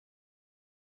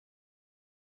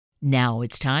Now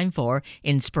it's time for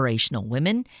Inspirational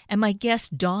Women and my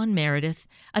guest, Dawn Merydith,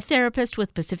 a therapist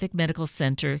with Pacific Medical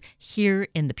Center here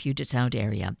in the Puget Sound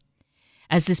area.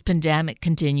 As this pandemic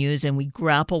continues and we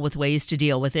grapple with ways to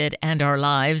deal with it and our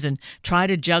lives and try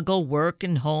to juggle work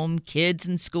and home, kids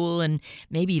and school, and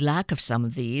maybe lack of some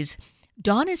of these,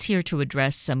 Dawn is here to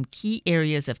address some key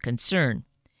areas of concern: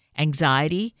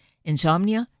 anxiety,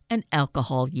 insomnia, and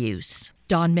alcohol use.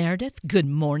 Dawn Merydith, good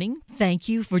morning. Thank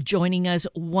you for joining us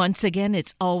once again.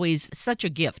 It's always such a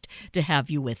gift to have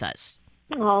you with us.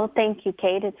 Oh, thank you,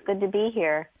 Kate. It's good to be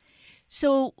here.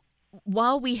 So,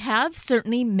 while we have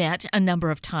certainly met a number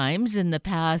of times in the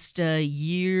past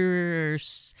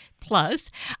years plus,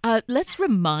 let's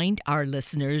remind our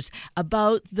listeners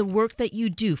about the work that you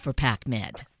do for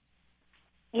PacMed.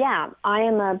 Yeah, I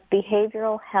am a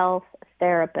behavioral health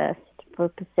therapist for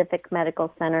Pacific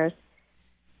Medical Centers.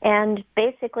 And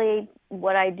basically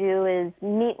what I do is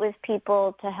meet with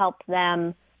people to help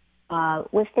them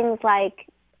with things like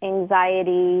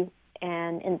anxiety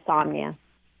and insomnia,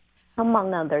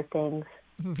 among other things.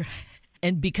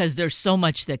 And because there's so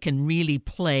much that can really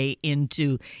play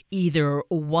into either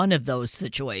one of those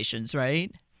situations,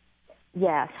 right?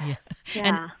 Yes.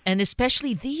 Yeah. And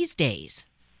especially these days.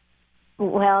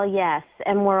 Well, yes,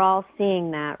 and we're all seeing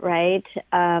that, right?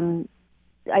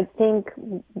 I think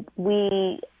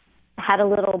we had a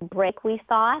little break, we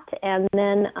thought, and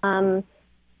then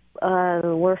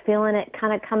we're feeling it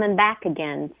kind of coming back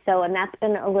again. And that's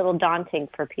been a little daunting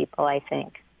for people, I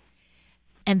think.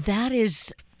 And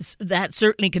that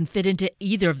certainly can fit into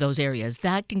either of those areas.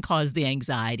 That can cause the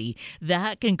anxiety.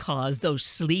 That can cause those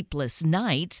sleepless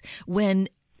nights when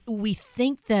we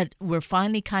think that we're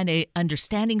finally kind of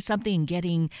understanding something and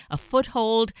getting a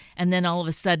foothold, and then all of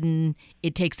a sudden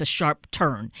it takes a sharp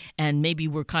turn, and maybe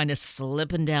we're kind of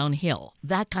slipping downhill.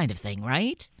 That kind of thing,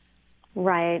 right?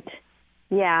 Right.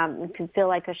 Yeah, it can feel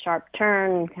like a sharp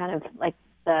turn, kind of like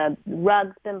the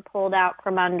rug's been pulled out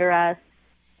from under us.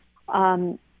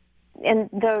 And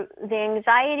the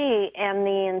anxiety and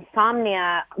the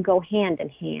insomnia go hand in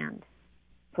hand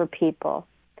for people.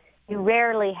 You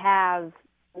rarely have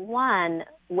one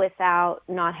without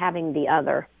not having the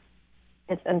other.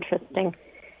 It's interesting.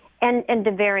 And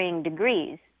to varying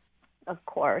degrees, of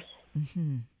course.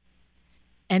 Mm-hmm.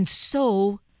 And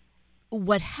so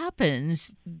what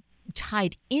happens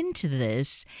tied into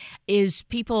this is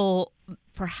people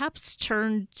perhaps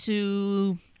turn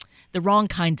to the wrong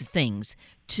kinds of things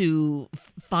to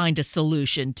find a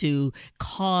solution, to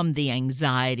calm the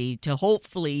anxiety, to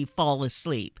hopefully fall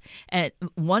asleep. And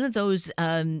one of those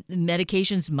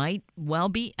medications might well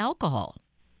be alcohol.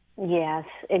 Yes,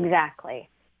 exactly.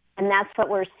 And that's what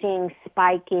we're seeing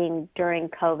spiking during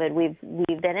COVID. We've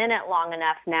been in it long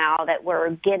enough now that we're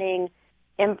getting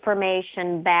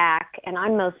information back, and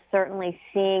I'm most certainly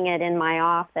seeing it in my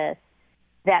office,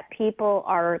 that people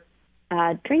are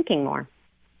drinking more,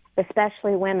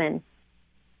 especially women.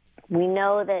 We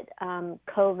know that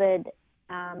COVID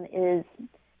is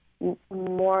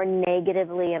more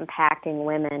negatively impacting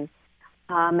women,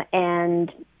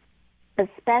 and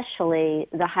especially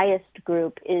the highest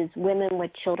group is women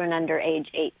with children under age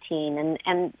 18.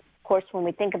 And of course, when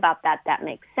we think about that, that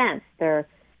makes sense. They're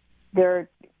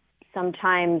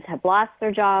sometimes have lost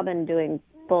their job and doing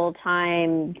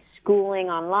full-time schooling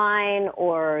online,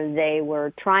 or they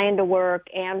were trying to work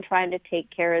and trying to take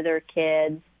care of their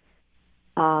kids,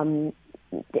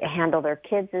 handle their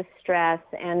kids' stress,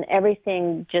 and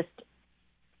everything just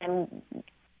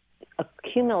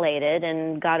accumulated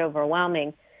and got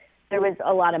overwhelming. There was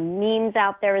a lot of memes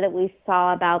out there that we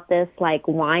saw about this, like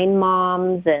wine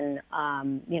moms, and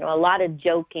a lot of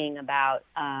joking about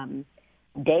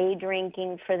day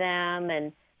drinking for them,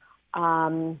 and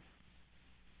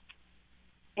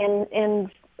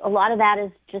a lot of that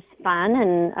is just fun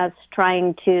and us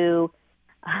trying to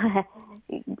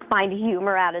find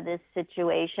humor out of this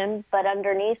situation. But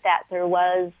underneath that, there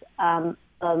was a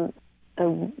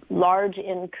large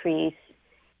increase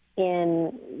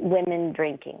in women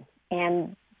drinking.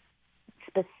 And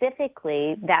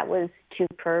specifically, that was to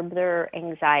curb their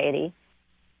anxiety,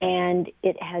 and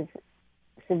it has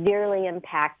severely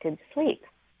impacted sleep.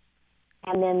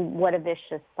 And then what a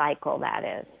vicious cycle that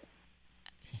is.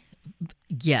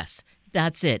 Yes,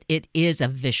 that's it. It is a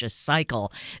vicious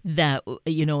cycle that,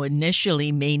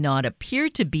 initially may not appear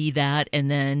to be that. And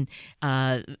then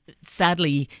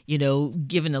sadly,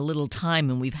 given a little time,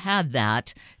 and we've had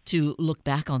that to look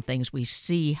back on things, we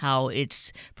see how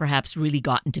it's perhaps really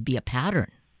gotten to be a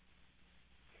pattern.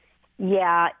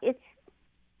 Yeah, it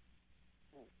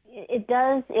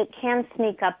can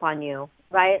sneak up on you,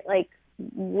 right? Like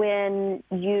when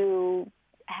you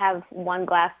have one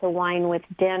glass of wine with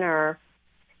dinner,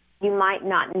 you might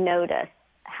not notice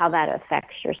how that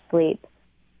affects your sleep.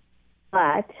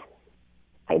 But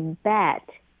I bet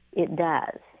it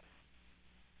does.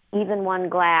 Even one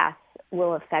glass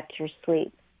will affect your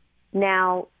sleep.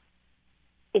 Now,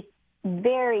 it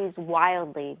varies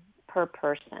wildly per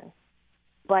person.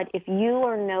 But if you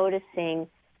are noticing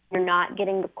you're not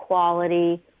getting the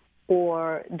quality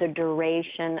or the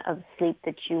duration of sleep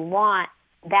that you want,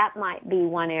 that might be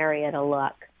one area to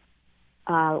look.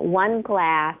 One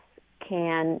glass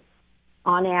can,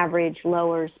 on average,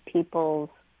 lowers people's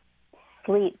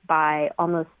sleep by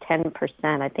almost 10%.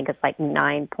 I think it's like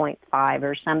 9.5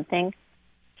 or something.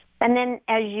 And then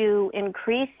as you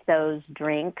increase those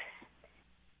drinks,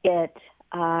 it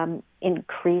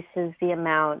increases the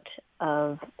amount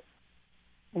of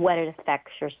what it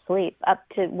affects your sleep. Up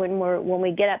to when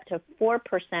we get up to 4%,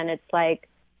 it's like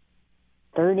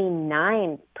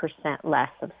 39% less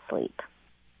of sleep.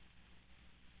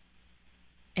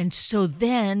 And so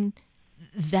then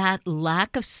that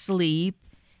lack of sleep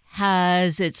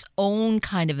has its own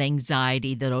kind of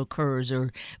anxiety that occurs,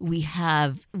 or we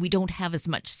don't have as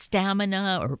much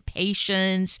stamina or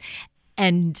patience,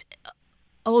 and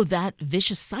that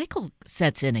vicious cycle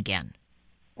sets in again.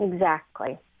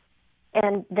 Exactly.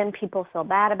 And then people feel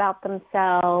bad about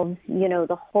themselves,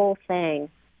 the whole thing.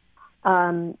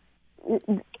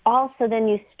 Also, then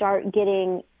you start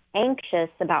getting anxious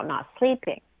about not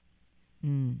sleeping.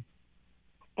 Mm.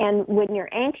 And when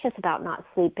you're anxious about not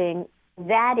sleeping,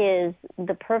 that is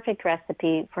the perfect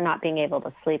recipe for not being able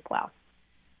to sleep well.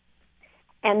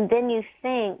 And then you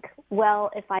think,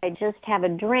 well, if I just have a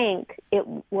drink, it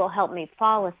will help me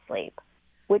fall asleep,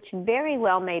 which very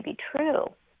well may be true.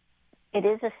 It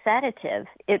is a sedative.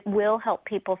 It will help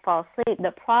people fall asleep.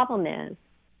 The problem is,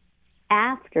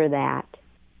 after that,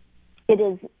 it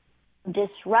has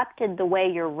disrupted the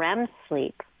way your REM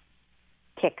sleep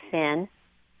kicks in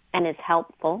and is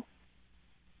helpful.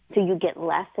 So you get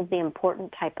less of the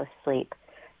important type of sleep.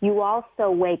 You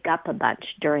also wake up a bunch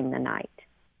during the night.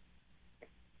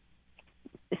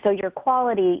 So your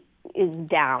quality is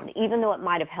down, even though it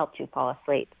might have helped you fall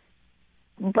asleep.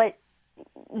 But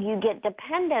you get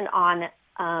dependent on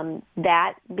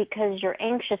that because you're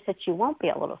anxious that you won't be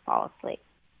able to fall asleep.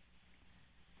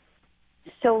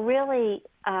 So really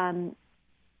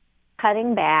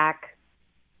cutting back,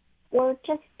 or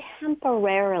just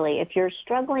temporarily, if you're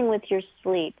struggling with your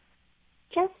sleep,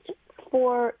 just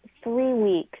for 3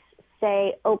 weeks,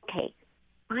 say, okay,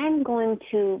 I'm going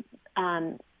to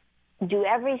do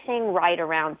everything right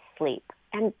around sleep,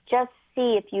 and just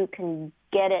see if you can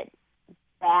get it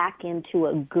back into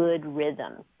a good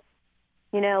rhythm.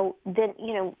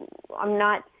 I'm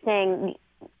not saying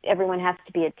everyone has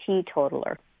to be a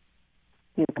teetotaler.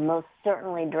 You can most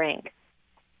certainly drink.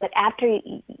 But after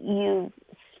you've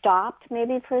stopped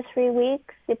maybe for 3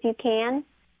 weeks, if you can,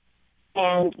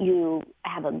 and you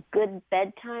have a good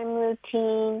bedtime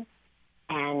routine,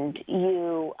 and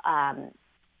you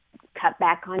cut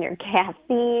back on your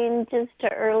caffeine just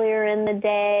to earlier in the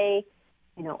day,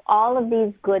 all of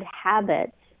these good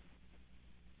habits.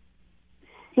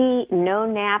 See, no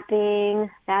napping.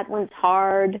 That one's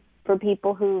hard for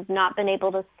people who've not been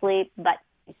able to sleep, but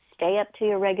stay up to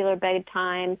your regular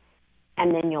bedtime,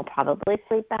 and then you'll probably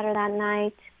sleep better that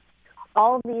night.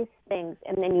 All of these things,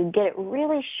 and then you get it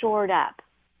really shored up.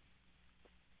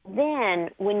 Then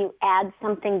when you add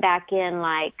something back in,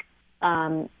 like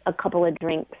a couple of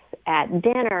drinks at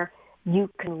dinner, you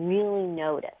can really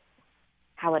notice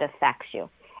how it affects you.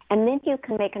 And then you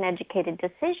can make an educated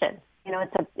decision.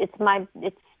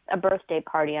 It's a birthday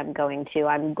party I'm going to.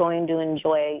 I'm going to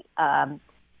enjoy a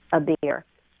beer.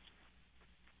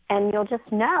 And you'll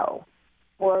just know.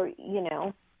 Or,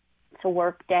 it's a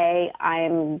work day.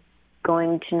 I'm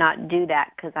going to not do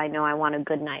that because I know I want a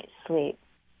good night's sleep.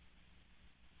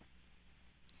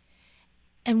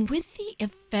 And with the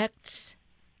effects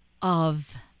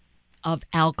of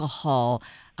alcohol,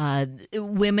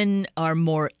 women are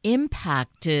more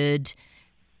impacted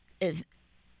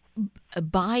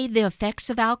by the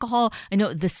effects of alcohol. I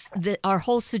know our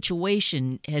whole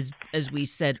situation, as we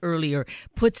said earlier,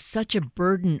 puts such a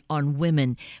burden on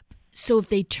women. So if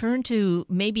they turn to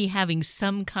maybe having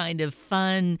some kind of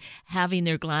fun, having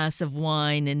their glass of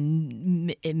wine,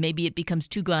 and maybe it becomes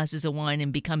 2 glasses of wine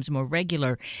and becomes more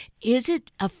regular, is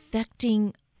it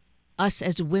affecting us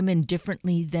as women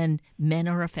differently than men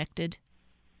are affected?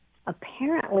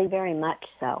 Apparently very much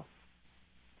so.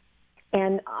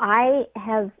 And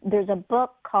there's a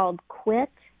book called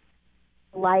Quit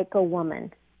Like a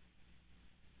Woman.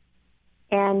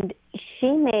 And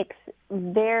she makes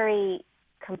very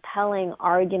compelling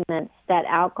arguments that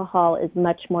alcohol is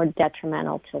much more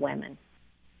detrimental to women.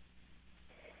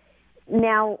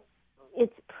 Now,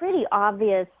 it's pretty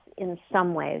obvious in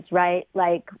some ways, right?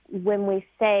 Like when we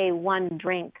say one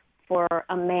drink for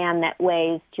a man that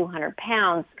weighs 200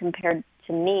 pounds compared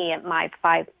to me at my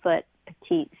 5-foot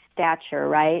petite stature,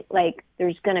 right? Like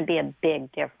there's going to be a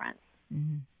big difference.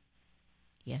 Mm-hmm.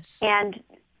 Yes. And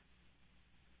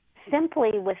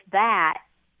simply with that,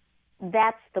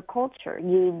 that's the culture.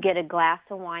 You get a glass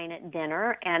of wine at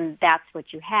dinner, and that's what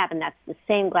you have, and that's the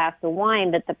same glass of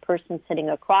wine that the person sitting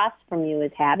across from you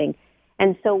is having.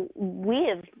 And so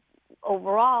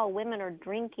overall, women are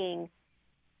drinking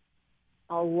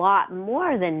a lot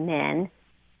more than men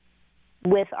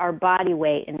with our body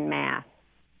weight and mass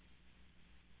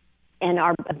and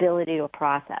our ability to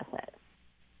process it.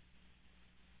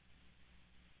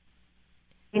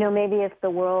 You know, maybe if the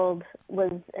world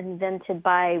was invented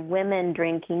by women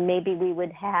drinking, maybe we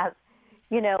would have,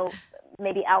 you know,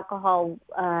 maybe alcohol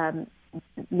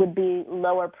would be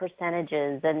lower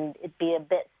percentages and it'd be a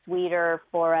bit sweeter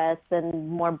for us and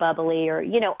more bubbly, or,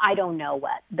 you know, I don't know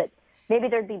what, but maybe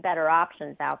there'd be better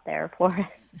options out there for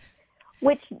us,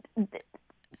 which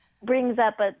brings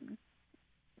up a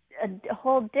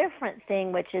whole different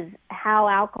thing, which is how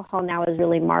alcohol now is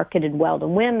really marketed well to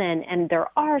women. And there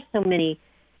are so many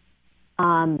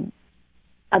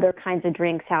other kinds of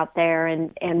drinks out there,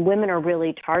 and women are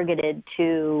really targeted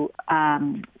to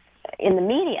in the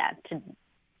media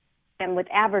and with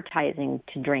advertising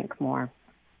to drink more.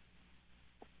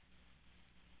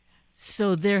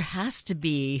 So there has to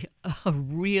be a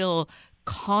real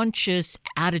conscious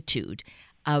attitude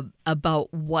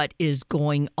about what is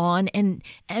going on, and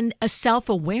a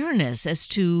self-awareness as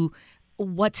to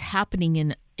what's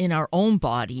happening in our own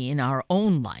body, in our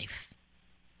own life.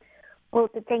 Well,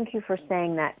 thank you for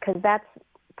saying that, because that's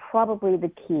probably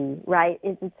the key, right?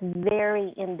 It's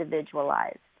very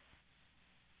individualized.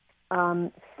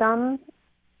 Some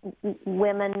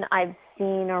women I've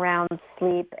seen around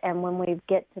sleep, and when we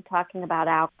get to talking about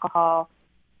alcohol,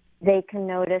 they can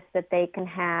notice that they can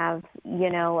have, you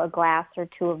know, a glass or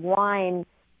two of wine,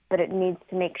 but it needs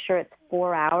to make sure it's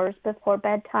 4 hours before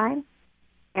bedtime,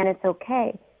 and it's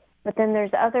okay. But then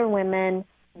there's other women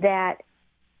that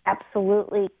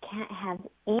absolutely can't have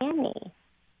any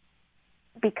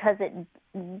because it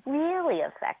really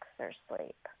affects their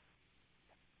sleep.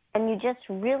 And you just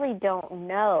really don't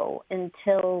know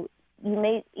until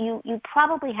you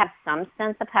probably have some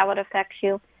sense of how it affects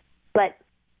you, but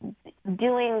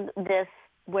doing this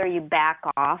where you back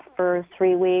off for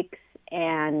 3 weeks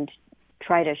and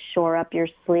try to shore up your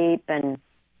sleep and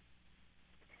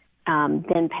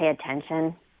then pay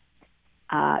attention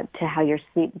to how your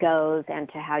sleep goes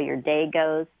and to how your day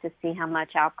goes to see how much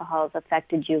alcohol has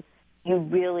affected you, you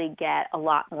really get a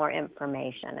lot more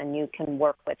information, and you can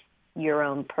work with your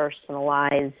own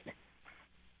personalized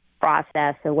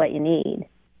process of what you need.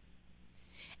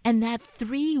 And that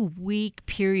 3-week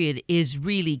period is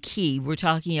really key. We're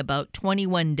talking about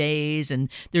 21 days, and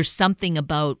there's something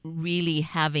about really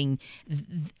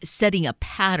setting a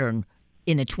pattern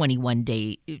in a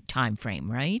 21-day time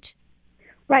frame, right?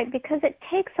 Right, because it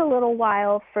takes a little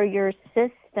while for your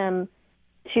system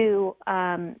to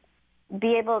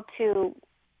be able to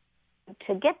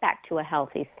get back to a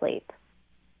healthy sleep,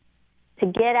 to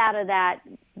get out of that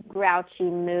grouchy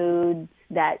mood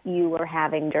that you were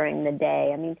having during the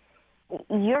day. I mean,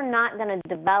 you're not going to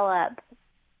develop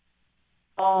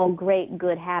all great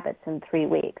good habits in 3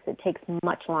 weeks. It takes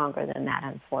much longer than that,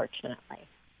 unfortunately.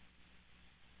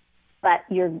 But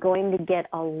you're going to get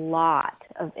a lot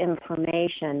of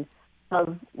information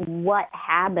of what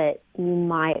habit you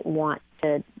might want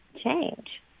to change,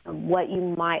 of what you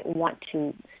might want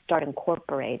to start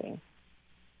incorporating.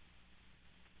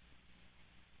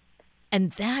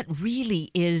 And that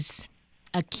really is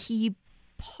a key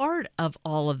part of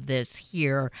all of this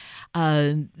here.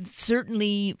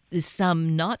 Certainly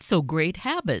some not so great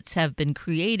habits have been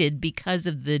created because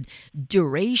of the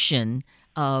duration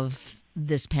of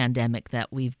this pandemic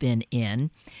that we've been in.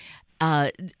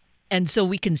 And so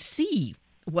we can see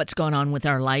what's going on with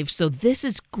our life. So this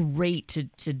is great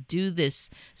to do this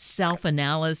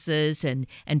self-analysis and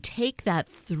take that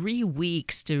 3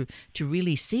 weeks to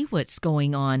really see what's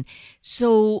going on.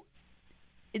 So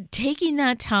taking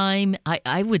that time,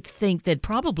 I would think that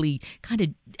probably kind of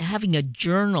having a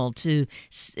journal to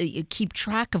keep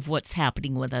track of what's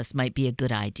happening with us might be a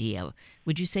good idea.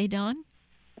 Would you say, Dawn?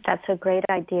 That's a great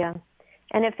idea.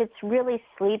 And if it's really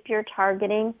sleep you're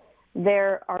targeting,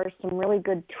 there are some really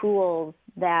good tools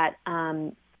that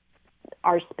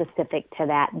are specific to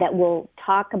that will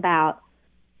talk about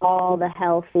all the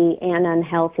healthy and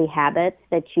unhealthy habits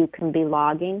that you can be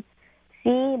logging.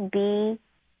 CBTI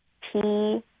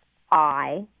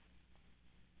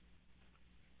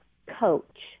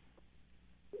Coach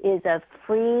is a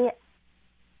free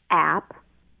app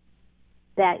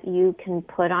that you can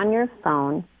put on your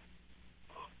phone,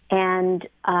 and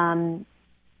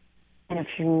if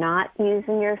you're not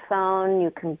using your phone, you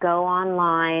can go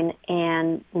online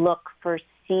and look for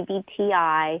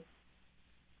CBTI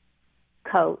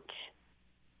Coach,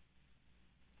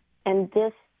 and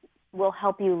this will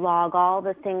help you log all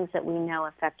the things that we know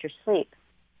affect your sleep.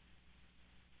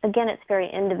 Again, it's very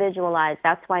individualized.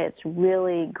 That's why it's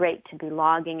really great to be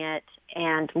logging it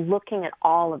and looking at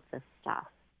all of this stuff.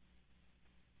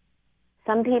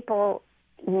 Some people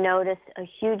notice a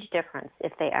huge difference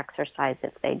if they exercise,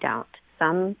 if they don't.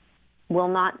 Some will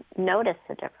not notice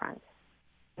a difference.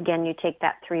 Again, you take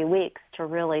that 3 weeks to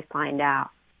really find out.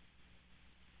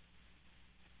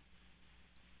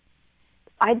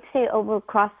 I'd say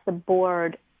across the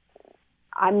board,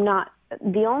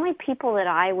 the only people that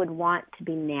I would want to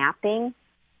be napping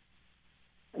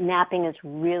is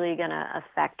really going to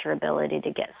affect your ability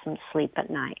to get some sleep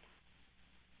at night.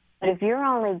 But if you're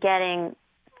only getting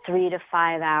 3 to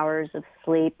 5 hours of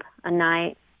sleep a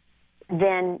night,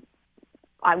 then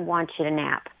I want you to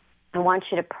nap. I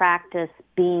want you to practice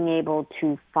being able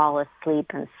to fall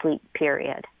asleep and sleep,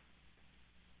 period.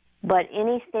 But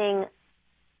anything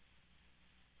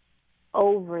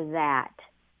over that,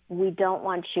 we don't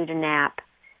want you to nap,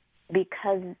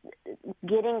 because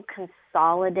getting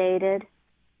consolidated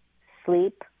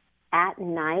sleep at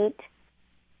night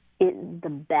is the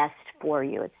best for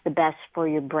you. It's the best for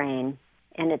your brain,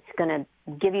 and it's going to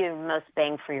give you the most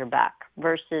bang for your buck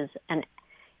versus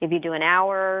if you do an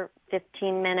hour,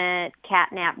 15-minute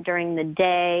cat nap during the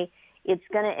day, it's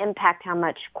going to impact how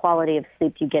much quality of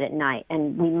sleep you get at night,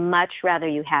 and we much rather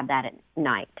you have that at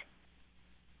night.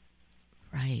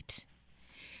 Right.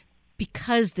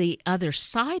 Because the other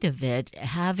side of it,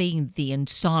 having the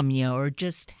insomnia or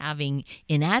just having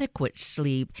inadequate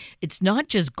sleep, it's not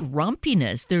just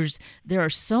grumpiness. There are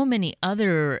so many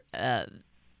other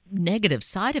negative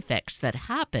side effects that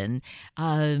happen.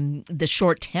 The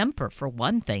short temper, for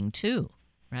one thing, too,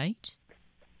 right?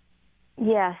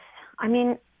 Yes. I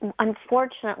mean,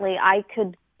 unfortunately, I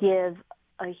could give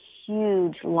a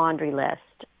huge laundry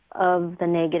list of the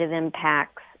negative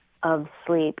impacts of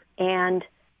sleep, and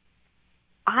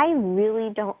I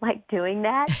really don't like doing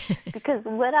that because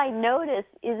what I notice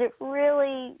is it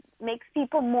really makes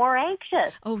people more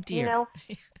anxious. Oh, dear.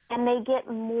 And they get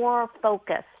more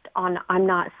focused on I'm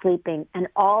not sleeping, and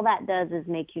all that does is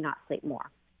make you not sleep more.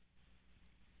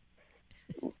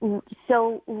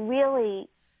 So really,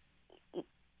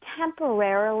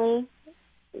 temporarily,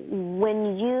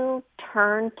 when you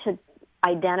turn to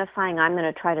identifying I'm going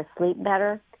to try to sleep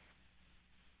better,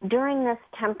 during this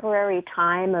temporary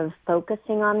time of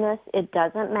focusing on this, it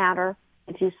doesn't matter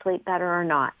if you sleep better or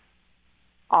not.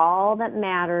 All that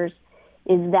matters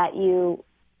is that you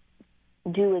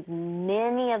do as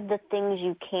many of the things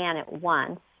you can at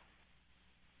once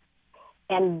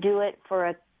and do it for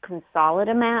a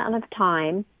consolidated amount of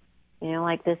time,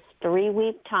 like this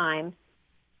 3-week time,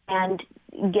 and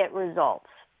get results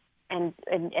and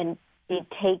be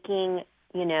taking,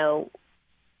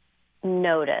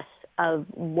 notice of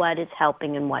what is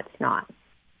helping and what's not.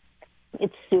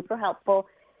 It's super helpful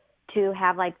to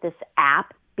have like this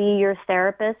app be your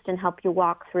therapist and help you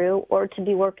walk through, or to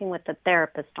be working with a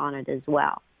therapist on it as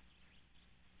well.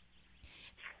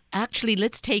 Actually,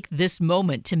 let's take this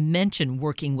moment to mention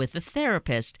working with a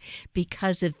therapist,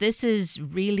 because if this is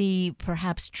really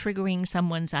perhaps triggering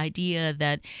someone's idea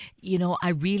that, I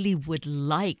really would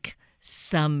like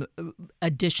some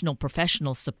additional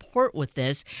professional support with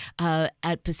this.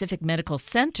 At Pacific Medical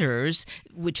Centers,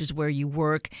 which is where you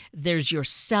work, there's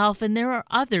yourself, and there are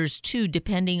others too,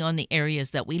 depending on the areas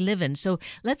that we live in. So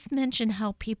let's mention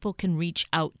how people can reach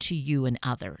out to you and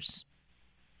others.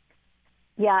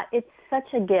 Yeah, it's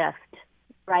such a gift,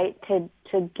 right, to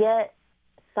get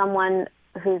someone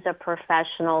who's a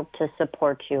professional to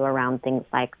support you around things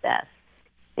like this.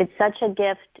 It's such a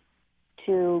gift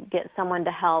to get someone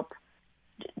to help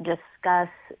discuss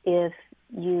if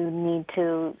you need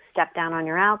to step down on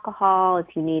your alcohol, if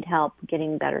you need help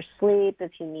getting better sleep, if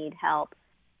you need help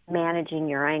managing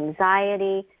your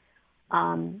anxiety.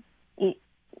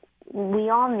 We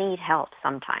all need help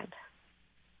sometimes.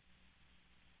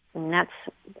 And that's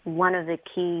one of the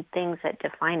key things that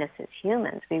define us as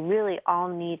humans. We really all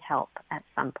need help at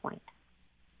some point.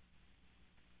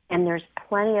 And there's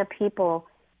plenty of people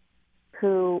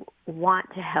who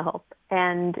want to help.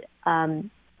 And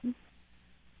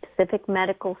specific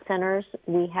medical centers,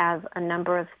 we have a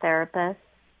number of therapists.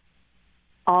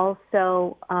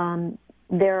 Also,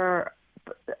 there are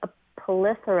a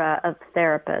plethora of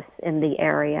therapists in the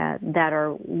area that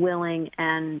are willing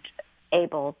and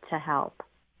able to help.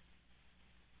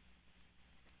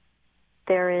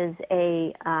 There is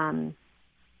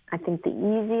I think the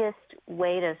easiest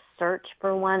way to search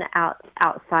for one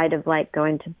outside of like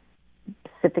going to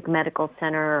Pacific Medical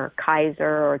Center or Kaiser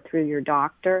or through your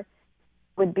doctor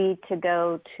would be to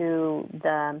go to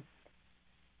the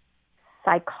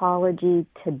Psychology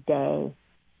Today.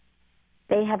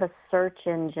 They have a search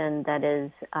engine that is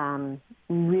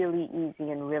really easy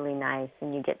and really nice,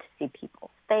 and you get to see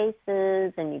people's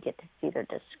faces and you get to see their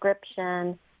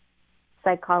description.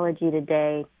 Psychology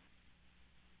Today,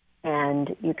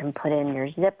 and you can put in your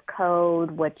zip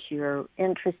code, what you're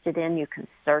interested in. You can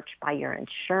search by your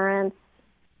insurance.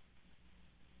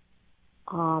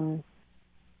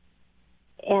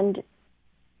 And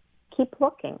keep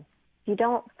looking. If you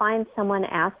don't find someone,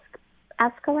 ask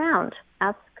around.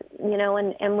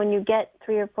 And when you get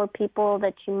 3 or 4 people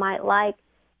that you might like,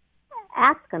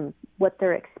 ask them what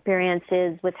their experience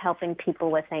is with helping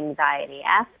people with anxiety.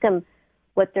 Ask them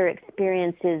what their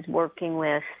experience is working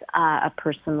with a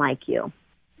person like you,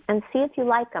 and see if you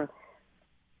like them.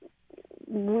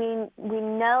 We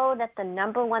know that the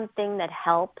number one thing that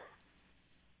helps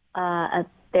a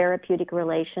therapeutic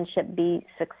relationship be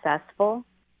successful,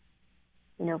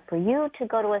 for you to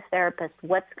go to a therapist,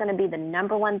 what's going to be the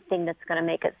number one thing that's going to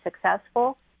make it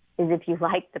successful is if you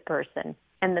like the person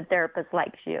and the therapist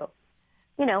likes you.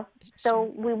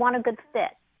 So we want a good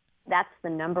fit. That's the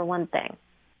number one thing.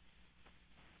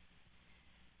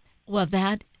 Well,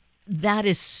 that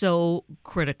is so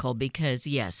critical because,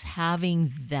 yes,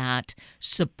 having that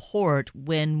support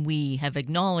when we have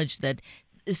acknowledged that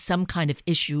some kind of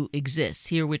issue exists.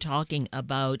 Here we're talking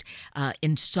about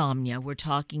insomnia. We're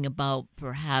talking about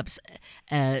perhaps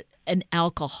an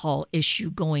alcohol issue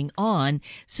going on.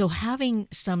 So having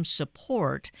some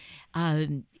support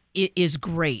is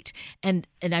great. And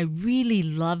I really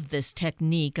love this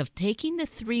technique of taking the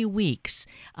 3 weeks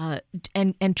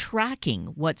and tracking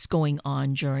what's going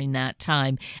on during that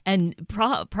time. And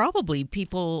probably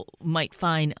people might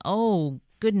find, oh,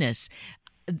 goodness,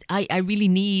 I really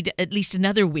need at least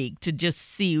another week to just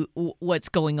see what's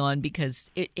going on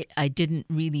because I didn't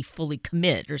really fully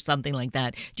commit or something like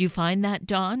that. Do you find that,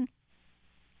 Dawn?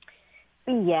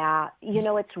 Yeah.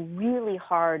 It's really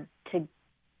hard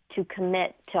to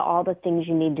commit to all the things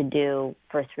you need to do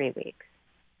for 3 weeks.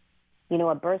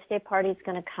 A birthday party is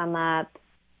going to come up.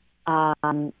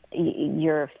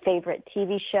 Your favorite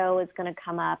TV show is going to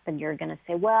come up, and you're going to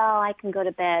say, well, I can go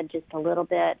to bed just a little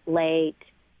bit late.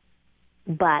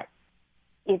 But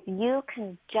if you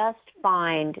can just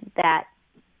find that,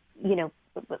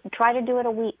 try to do it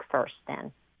a week first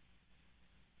then.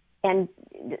 And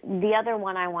the other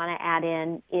one I want to add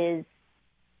in is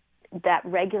that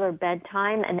regular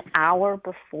bedtime, an hour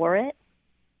before it,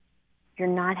 you're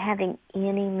not having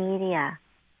any media.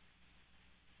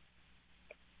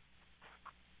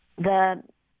 The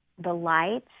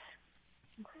lights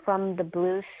from the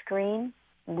blue screen,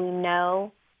 we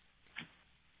know,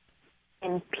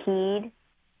 impede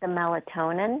the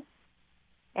melatonin,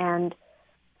 and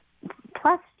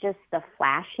plus just the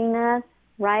flashiness,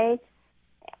 right?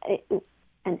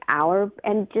 An hour,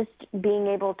 and just being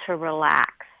able to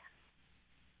relax.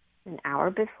 An hour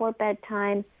before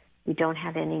bedtime, you don't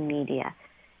have any media.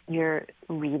 You're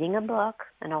reading a book,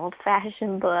 an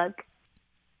old-fashioned book.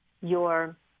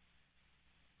 You're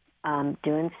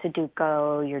doing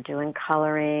Sudoku, you're doing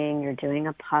coloring, you're doing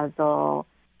a puzzle.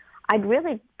 I'd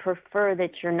really prefer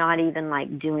that you're not even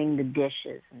like doing the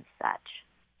dishes and such,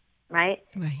 right?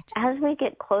 Right. As we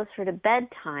get closer to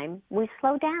bedtime, we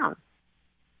slow down.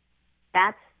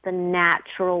 That's the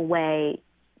natural way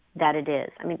that it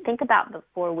is. I mean, think about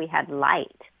before we had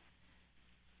light.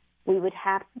 We'd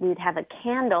have a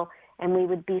candle and we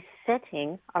would be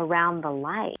sitting around the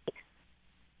light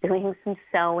doing some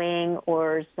sewing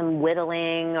or some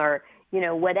whittling or,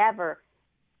 whatever.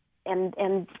 And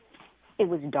it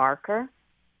was darker,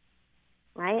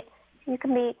 right? You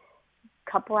can be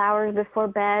a couple hours before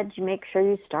bed. You make sure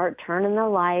you start turning the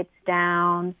lights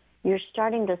down. You're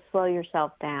starting to slow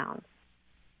yourself down.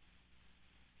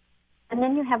 And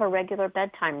then you have a regular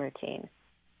bedtime routine.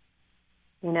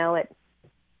 At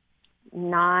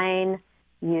 9,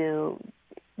 you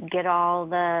get all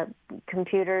the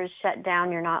computers shut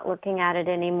down. You're not looking at it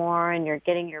anymore, and you're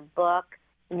getting your book,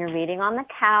 and you're reading on the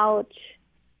couch.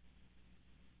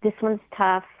 This one's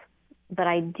tough, but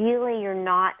ideally you're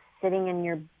not sitting in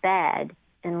your bed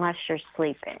unless you're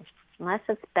sleeping. Unless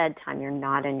it's bedtime, you're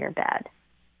not in your bed.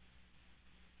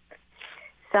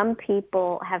 some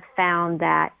people have found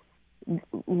that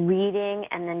reading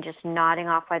and then just nodding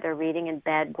off while they're reading in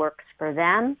bed works for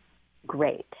them.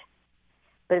 Great.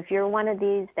 But if you're one of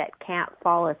these that can't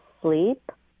fall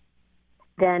asleep,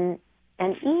 then,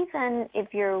 and even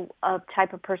if you're a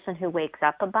type of person who wakes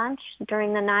up a bunch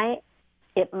during the night,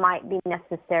 it might be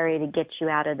necessary to get you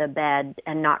out of the bed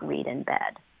and not read in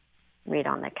bed. Read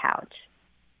on the couch.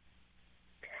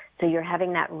 So you're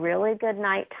having that really good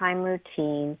nighttime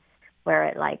routine where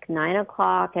at like 9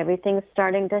 o'clock, everything's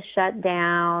starting to shut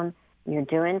down. You're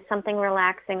doing something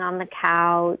relaxing on the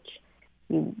couch.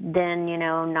 Then,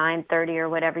 9:30 or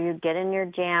whatever, you get in your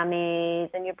jammies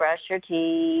and you brush your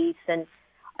teeth. And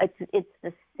it's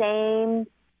the same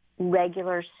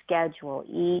regular schedule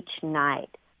each night.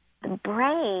 The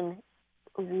brain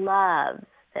loves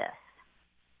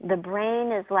this. The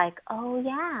brain is like, oh,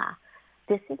 yeah,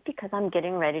 this is because I'm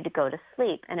getting ready to go to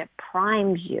sleep. And it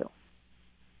primes you.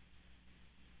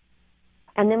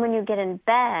 And then when you get in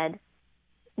bed,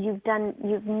 you've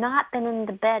not been in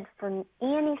the bed for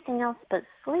anything else but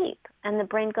sleep. And the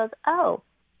brain goes, oh,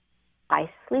 I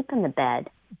sleep in the bed,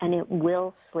 and it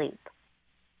will sleep.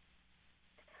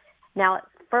 Now, at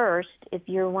first, if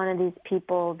you're one of these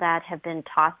people that have been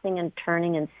tossing and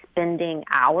turning and spending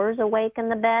hours awake in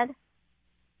the bed,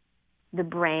 the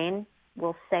brain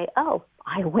will say, oh,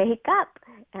 I wake up,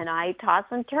 and I toss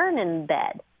and turn in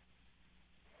bed.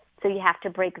 So you have to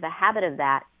break the habit of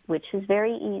that, which is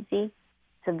very easy.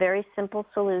 It's a very simple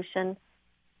solution,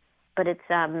 but it's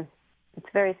a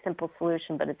very simple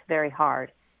solution, but it's very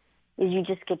hard, is you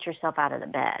just get yourself out of the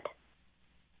bed.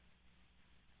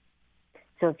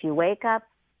 So if you wake up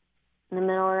in the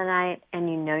middle of the night and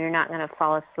you know you're not going to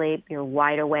fall asleep, you're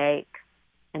wide awake,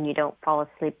 and you don't fall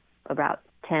asleep about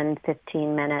 10,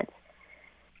 15 minutes,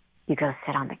 you go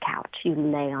sit on the couch. You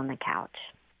lay on the couch.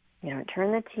 You don't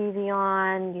turn the TV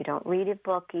on. You don't read a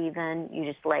book even. You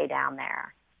just lay down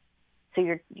there. So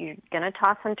you're going to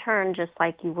toss and turn just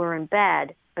like you were in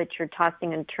bed, but you're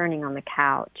tossing and turning on the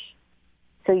couch.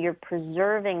 So you're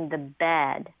preserving the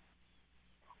bed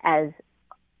as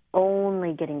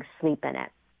only getting sleep in it.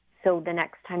 So the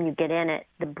next time you get in it,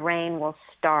 the brain will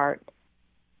start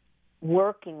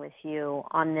working with you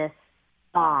on this,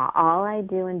 all I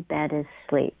do in bed is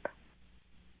sleep.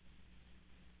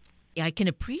 I can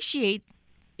appreciate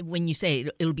when you say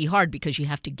it'll be hard because you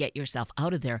have to get yourself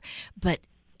out of there. But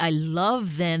I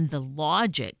love then the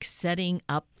logic setting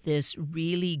up this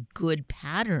really good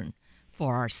pattern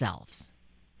for ourselves.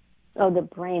 Oh, the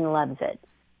brain loves it.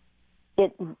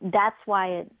 That's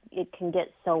why it can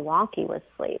get so wonky with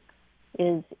sleep.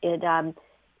 It's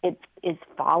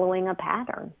following a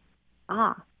pattern.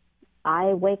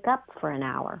 I wake up for an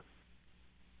hour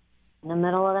in the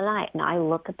middle of the night and I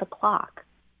look at the clock.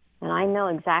 And I know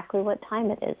exactly what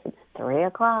time it is. It's 3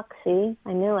 o'clock. See,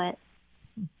 I knew it.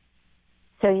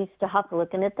 So you stop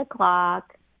looking at the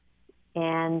clock,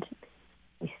 and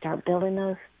you start building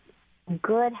those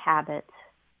good habits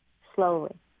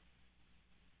slowly.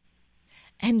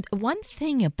 And one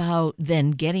thing about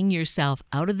then getting yourself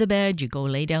out of the bed, you go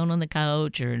lay down on the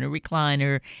couch or in a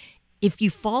recliner. If you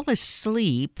fall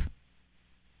asleep,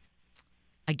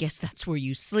 I guess that's where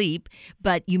you sleep,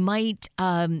 but you might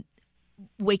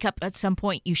wake up at some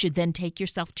point. You should then take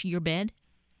yourself to your bed.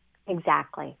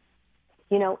 Exactly.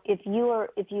 If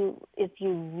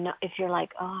you're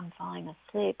like, oh, I'm falling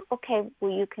asleep. Okay,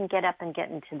 well, you can get up and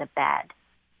get into the bed.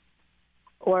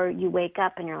 Or you wake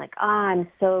up and you're like, I'm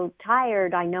so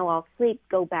tired. I know I'll sleep.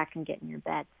 Go back and get in your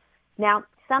bed. Now,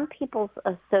 some people's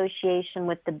association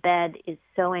with the bed is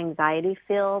so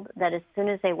anxiety-filled that as soon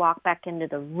as they walk back into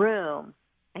the room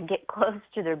and get close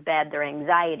to their bed, their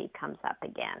anxiety comes up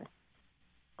again.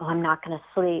 Oh, I'm not going to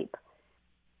sleep.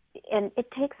 And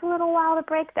it takes a little while to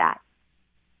break that.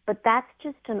 But that's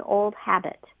just an old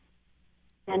habit.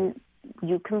 And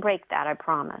you can break that, I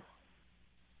promise.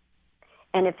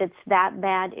 And if it's that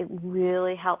bad, it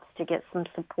really helps to get some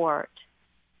support.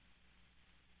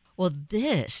 Well,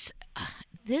 this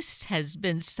has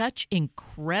been such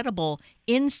incredible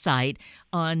insight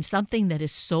on something that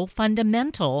is so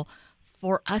fundamental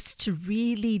for us to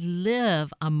really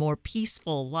live a more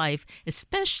peaceful life,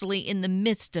 especially in the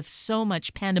midst of so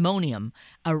much pandemonium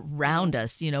around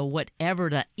us,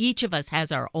 whatever that each of us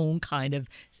has our own kind of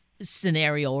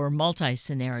scenario or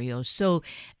multi-scenario. So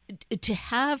to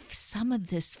have some of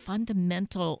this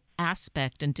fundamental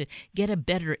aspect and to get a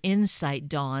better insight,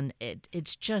 Dawn,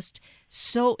 it's just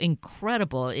so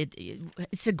incredible.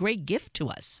 It's a great gift to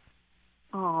us.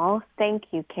 Oh, thank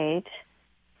you, Kate.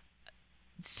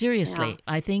 Seriously, yeah.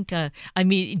 I think,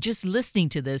 just listening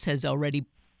to this has already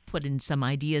put in some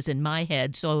ideas in my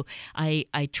head. So I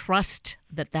trust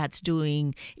that that's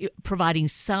providing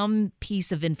some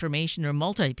piece of information or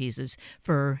multi-pieces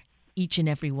for each and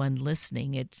every one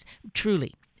listening. It's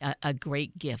truly a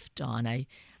great gift, Dawn. I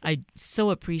so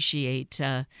appreciate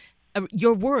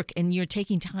your work, and you're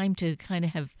taking time to kind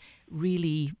of have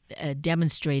really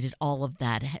demonstrated all of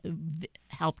that,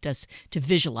 helped us to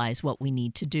visualize what we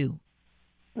need to do.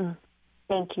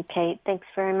 Thank you, Kate. Thanks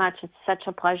very much. It's such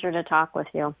a pleasure to talk with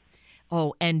you.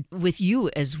 Oh, and with you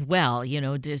as well,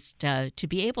 just to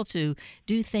be able to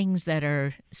do things that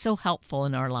are so helpful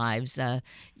in our lives.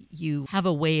 You have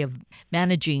a way of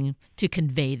managing to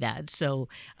convey that. So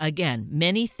again,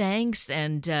 many thanks,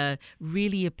 and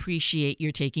really appreciate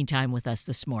your taking time with us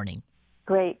this morning.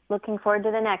 Great. Looking forward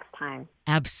to the next time.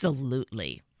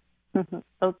 Absolutely.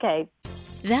 Okay.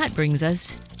 That brings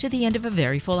us to the end of a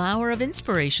very full hour of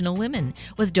Inspirational Women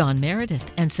with Dawn Merydith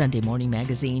and Sunday Morning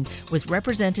Magazine, with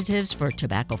representatives for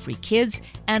Tobacco-Free Kids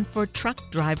and for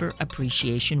Truck Driver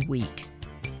Appreciation Week.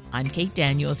 I'm Kate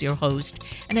Daniels, your host,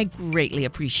 and I greatly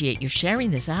appreciate you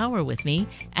sharing this hour with me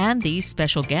and these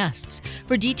special guests.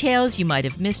 For details you might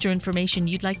have missed or information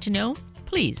you'd like to know,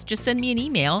 please just send me an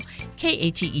email,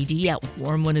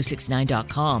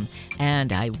 kated@warm1069.com,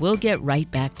 and I will get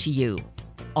right back to you.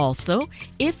 Also,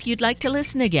 if you'd like to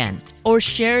listen again or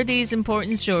share these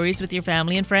important stories with your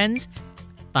family and friends,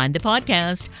 find the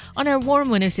podcast on our Warm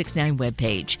 1069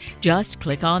 webpage. Just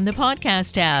click on the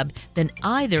podcast tab, then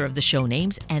either of the show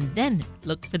names, and then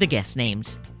look for the guest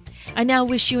names. I now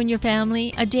wish you and your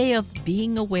family a day of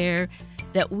being aware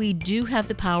that we do have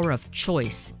the power of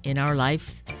choice in our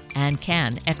life and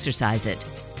can exercise it.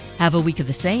 Have a week of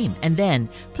the same, and then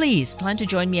please plan to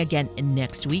join me again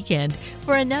next weekend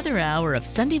for another hour of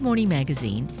Sunday Morning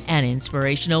Magazine and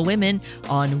Inspirational Women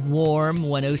on Warm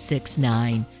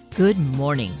 1069. Good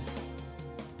morning.